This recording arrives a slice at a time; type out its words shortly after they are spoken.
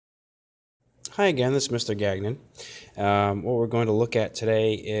Hi again, this is Mr. Gagnon. What we're going to look at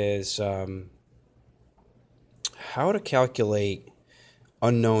today is how to calculate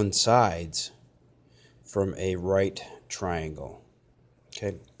unknown sides from a right triangle.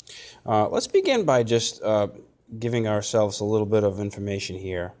 Okay, let's begin by just giving ourselves a little bit of information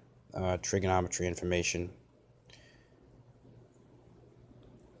here, trigonometry information.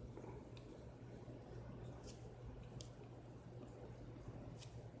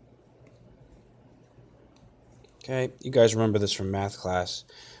 Okay, you guys remember this from math class,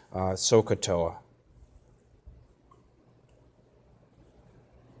 SOHCAHTOA.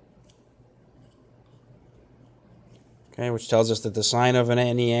 Okay, which tells us that the sine of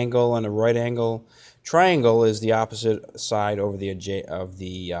any angle and a right angle triangle is the opposite side over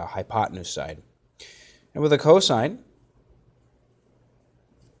the hypotenuse side. And with a cosine,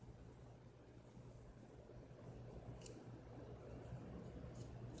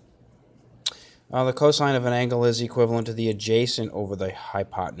 the cosine of an angle is equivalent to the adjacent over the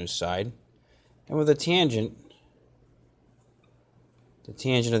hypotenuse side. And with a tangent, the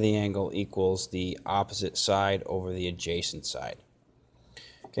tangent of the angle equals the opposite side over the adjacent side.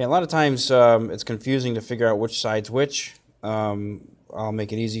 Okay, a lot of times it's confusing to figure out which side's which. I'll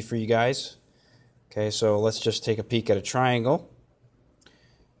make it easy for you guys. Okay, so let's just take a peek at a triangle.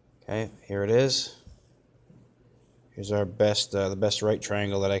 Okay, here it is. Here's our the best right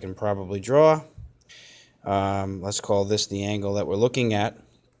triangle that I can probably draw. Let's call this the angle that we're looking at.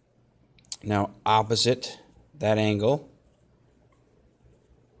 Now, opposite that angle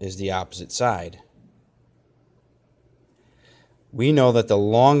is the opposite side. We know that the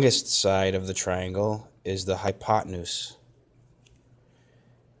longest side of the triangle is the hypotenuse.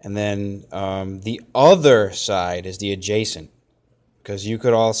 And then the other side is the adjacent. Because you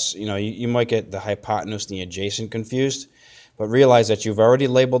could also, you might get the hypotenuse and the adjacent confused. But realize that you've already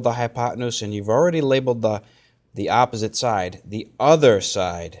labeled the hypotenuse and you've already labeled the opposite side. The other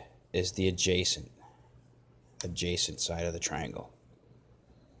side is the adjacent side of the triangle.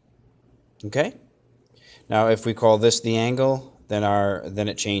 Okay? Now, if we call this the angle, then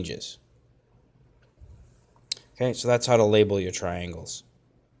it changes. Okay, so that's how to label your triangles.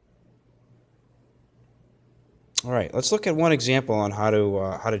 All right, let's look at one example on how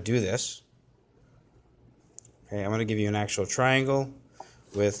to do this. Okay, I'm going to give you an actual triangle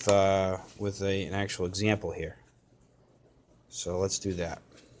with an actual example here. So let's do that.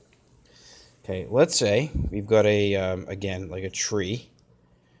 Okay, let's say we've got a again like a tree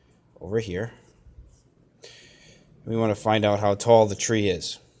over here. We want to find out how tall the tree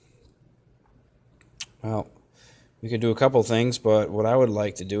is. Well, we could do a couple things, but what I would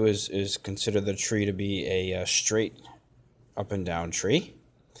like to do is consider the tree to be a straight up and down tree.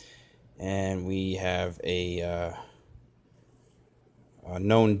 And we have a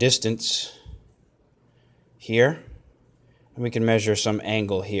known distance here. And we can measure some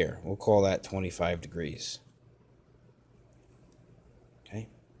angle here. We'll call that 25 degrees. Okay.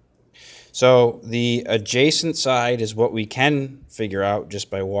 So the adjacent side is what we can figure out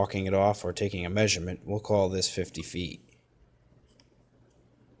just by walking it off or taking a measurement. We'll call this 50 feet.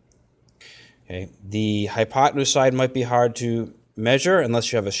 Okay. The hypotenuse side might be hard to measure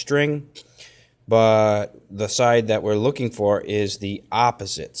unless you have a string, but the side that we're looking for is the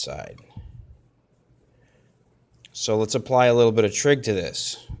opposite side. So let's apply a little bit of trig to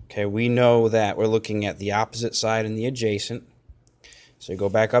this. Okay, we know that we're looking at the opposite side and the adjacent. So go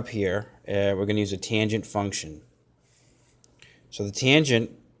back up here, we're going to use a tangent function. So the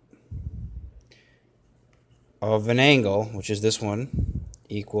tangent of an angle, which is this one,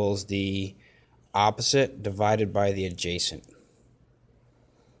 equals the opposite divided by the adjacent.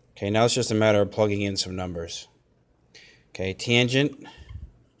 Okay, now it's just a matter of plugging in some numbers. Okay, tangent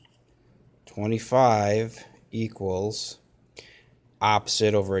 25 equals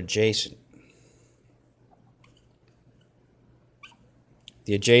opposite over adjacent.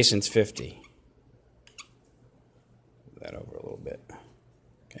 The adjacent's 50. Move that over a little bit.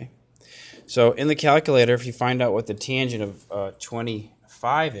 Okay. So in the calculator, if you find out what the tangent of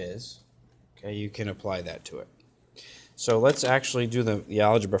 25 is, okay, you can apply that to it. So let's actually do the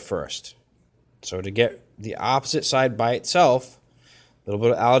algebra first. So to get the opposite side by itself, a little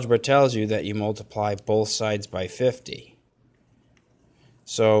bit of algebra tells you that you multiply both sides by 50.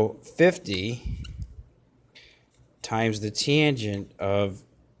 So 50 times the tangent of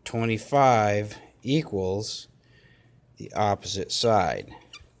 25 equals the opposite side.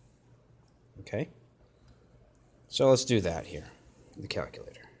 Okay? So let's do that here in the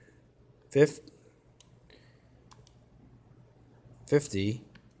calculator. 50.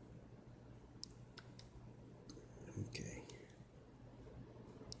 Okay.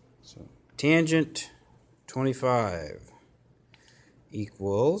 So tangent 25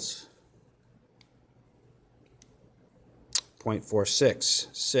 equals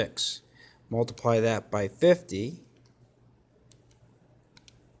 0.466. Multiply that by 50,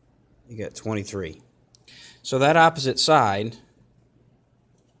 you get 23. So that opposite side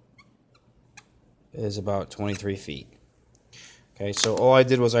is about 23 feet. Okay, so all I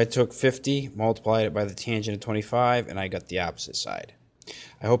did was I took 50, multiplied it by the tangent of 25, and I got the opposite side.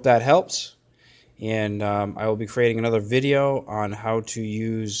 I hope that helps, and I will be creating another video on how to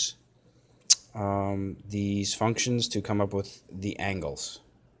use these functions to come up with the angles.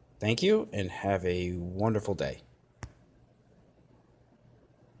 Thank you, and have a wonderful day.